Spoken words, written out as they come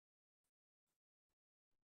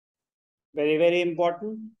very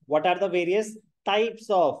important. What are the various types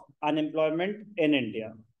of unemployment in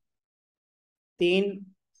India? तीन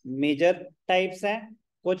major types हैं,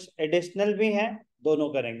 कुछ additional भी हैं, दोनों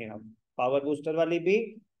करेंगे हम, पावर बूस्टर वाली भी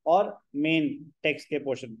और मेन टेक्स्ट के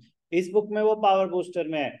पोर्शन। इस बुक में वो पावर बूस्टर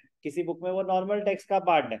में है, किसी बुक में वो नॉर्मल टेक्स्ट का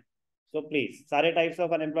पार्ट है। सो प्लीज सारे टाइप्स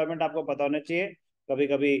ऑफ अनएम्प्लॉयमेंट आपको पता होने चाहिए। कभी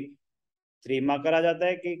कभी 3 मार्कर आ जाता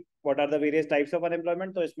है कि what are the various types of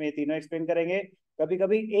unemployment, तो इसमें ये तीनों एक्सप्लेन करेंगे। कभी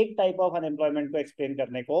कभी एक टाइप ऑफ अनएम्प्लॉयमेंट को एक्सप्लेन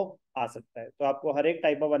करने को आ सकता है, तो आपको हर एक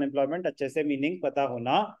टाइप ऑफ अनएम्प्लॉयमेंट अच्छे से मीनिंग पता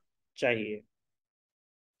होना चाहिए।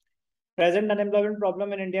 Present unemployment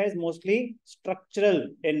problem in India is mostly structural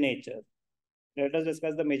in nature. Let us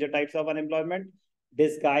discuss the major types of unemployment: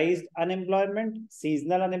 disguised unemployment,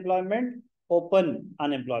 seasonal unemployment, open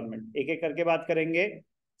unemployment। एक एक करके बात करेंगे।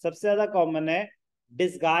 सबसे ज्यादा कॉमन है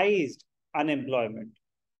disguised unemployment,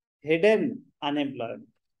 hidden unemployment।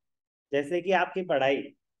 जैसे कि आपकी पढ़ाई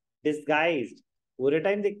disguised, पूरे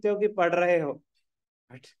टाइम दिखते हो कि पढ़ रहे हो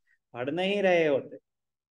बट पढ़ नहीं रहे होते।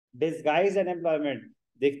 डिस्गाइज अनएम्प्लॉयमेंट,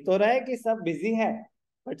 दिख तो रहा है कि सब बिजी है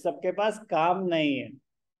बट सबके पास काम नहीं है।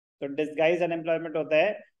 तो डिस्गाइज अनएम्प्लॉयमेंट होता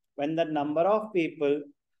है when the number of people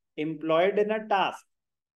employed in a task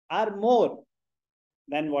are more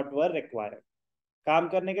than what were required. काम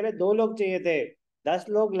करने के लिए 2 लोग चाहिए थे, 10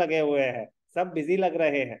 लोग लगे हुए हैं, सब बिजी लग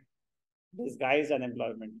रहे हैं। Disguise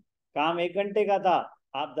unemployment. काम 1 घंटे का था,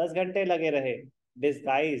 आप 10 घंटे लगे रहे,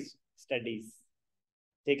 डिस्गाइज स्टडीज।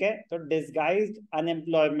 ठीक है, तो disguise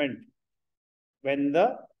unemployment, when the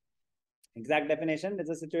exact definition is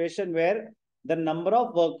a situation where the number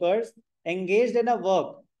of workers engaged in a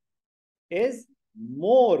work is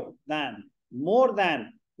more than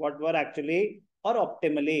what were actually or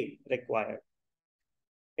optimally required.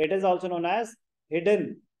 It is also known as hidden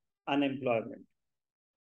unemployment.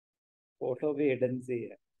 Photo भी hidden सी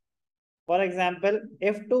है। For example,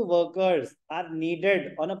 if 2 workers are needed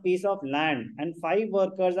on a piece of land and 5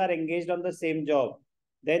 workers are engaged on the same job,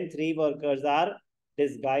 then 3 workers are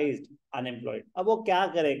disguised unemployed। अब वो क्या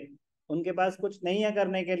करेंगे, उनके पास कुछ नहीं है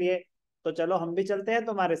करने के लिए, तो चलो हम भी चलते हैं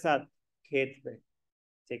तुम्हारे साथ खेत पे।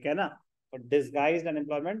 ठीक है ना। तो डिस्गाइज्ड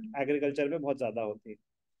अनएम्प्लॉयमेंट एग्रीकल्चर में बहुत ज्यादा होती है,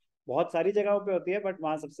 बहुत सारी जगहों पे होती है बट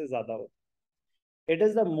वहां सबसे ज्यादा होती है। It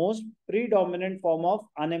is the most predominant form of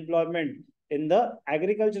unemployment in the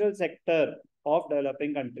agricultural sector of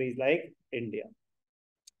developing countries like India.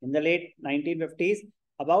 In the late 1950s,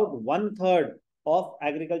 about 1/3 of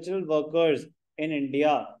agricultural workers in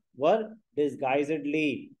India were disguisedly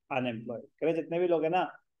unemployed। कह जितने भी लोग हैं ना,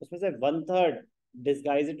 उसमें से 1/3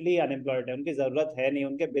 डिस्गाइजेडली अनएम्प्लॉयड है, उनकी जरूरत है नहीं,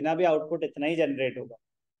 उनके बिना भी आउटपुट इतना ही जनरेट होगा।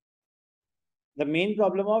 The main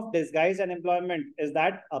problem of disguised unemployment is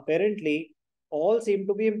that apparently all seem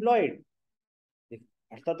to be employed।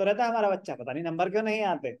 पढ़ता तो रहता है हमारा बच्चा, पता नहीं नंबर क्यों नहीं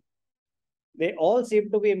आते। They all seem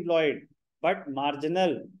to be employed, but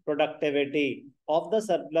marginal productivity of the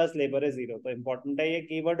surplus labor is zero। तो इंपॉर्टेंट है, ये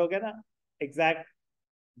कीवर्ड हो गया ना, एग्जैक्ट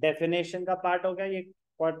डेफिनेशन का पार्ट हो गया, ये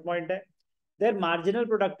पॉइंट है। There marginal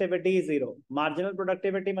productivity is zero. Marginal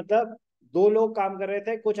productivity मतलब 2 लोग काम कर रहे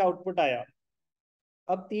थे, कुछ आउटपुट आया,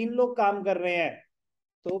 अब 3 लोग काम कर रहे हैं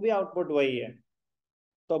तो भी आउटपुट वही है।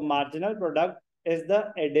 तो marginal product is the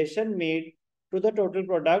addition made to the total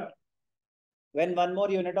product when one more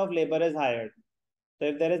unit of labor is hired। So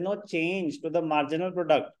if there is no change to the marginal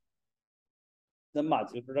product, the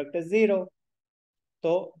marginal product is zero।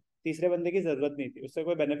 तो तीसरे बंदे की जरूरत नहीं थी, उससे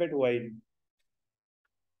कोई benefit हुआ ही नहीं।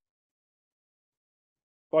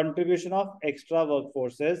 Contribution of extra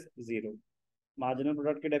workforce is zero. Marginal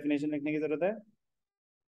product की डेफिनेशन लिखने की जरूरत है,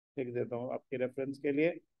 लिख देता हूँ आपके रेफरेंस के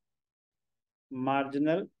लिए।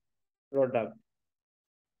 Marginal product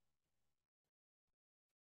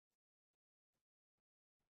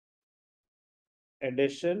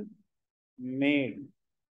addition made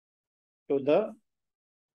to the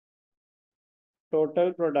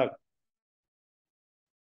total product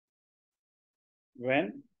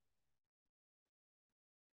when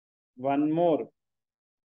one more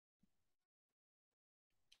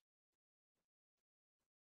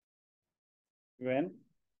when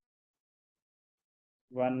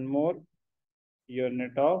one more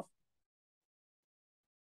unit of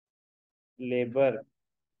labor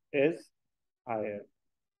is higher।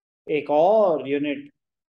 एक और यूनिट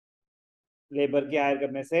लेबर की हायर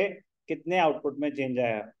करने से कितने आउटपुट में चेंज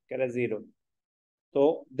आया, कह रहा जीरो। तो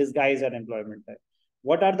डिस्गाइज अनएम्प्लॉयमेंट है।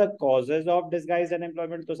 What are the causes of disguise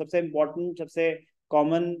unemployment? तो सबसे इंपॉर्टेंट, सबसे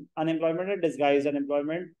कॉमन अनएम्प्लॉयमेंट है डिस्गाइज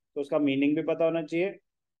अनएम्प्लॉयमेंट, तो उसका मीनिंग भी पता होना चाहिए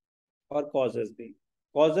और कॉजेज भी।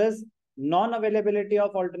 Causes, non availability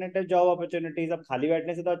of alternative job opportunities. अब खाली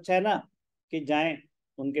बैठने से तो अच्छा है ना कि जाएं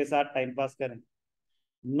उनके साथ टाइम पास करें।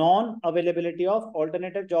 Non-availability of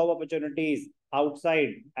alternative job opportunities outside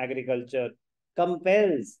agriculture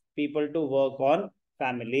compels people to work on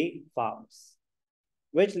family farms,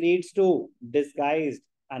 which leads to disguised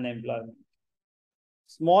unemployment.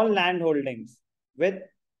 Small land holdings with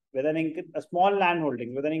a small land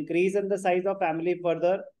holdings with an increase in the size of family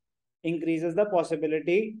further increases the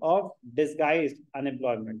possibility of disguised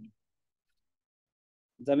unemployment.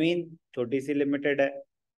 जमीन छोटी सी limited है,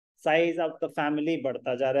 size of the family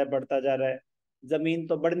बढ़ता जा रहा है बढ़ता जा रहा है, जमीन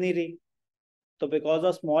तो बढ़ नहीं रही, तो because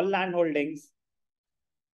of small land holdings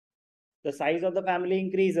the size of the family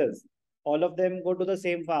increases, all of them go to the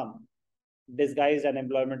same farm, disguised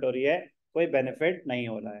unemployment हो रही है, कोई benefit नहीं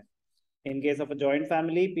हो रहा है. In case of a joint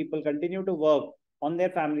family, people continue to work on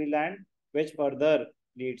their family land, which further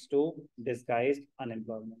leads to disguised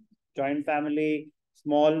unemployment. Joint family,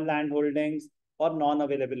 small land holdings, or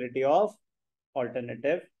non-availability of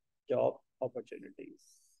alternative job opportunities.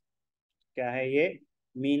 क्या है ये?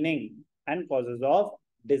 Meaning and causes of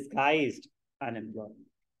disguised unemployment.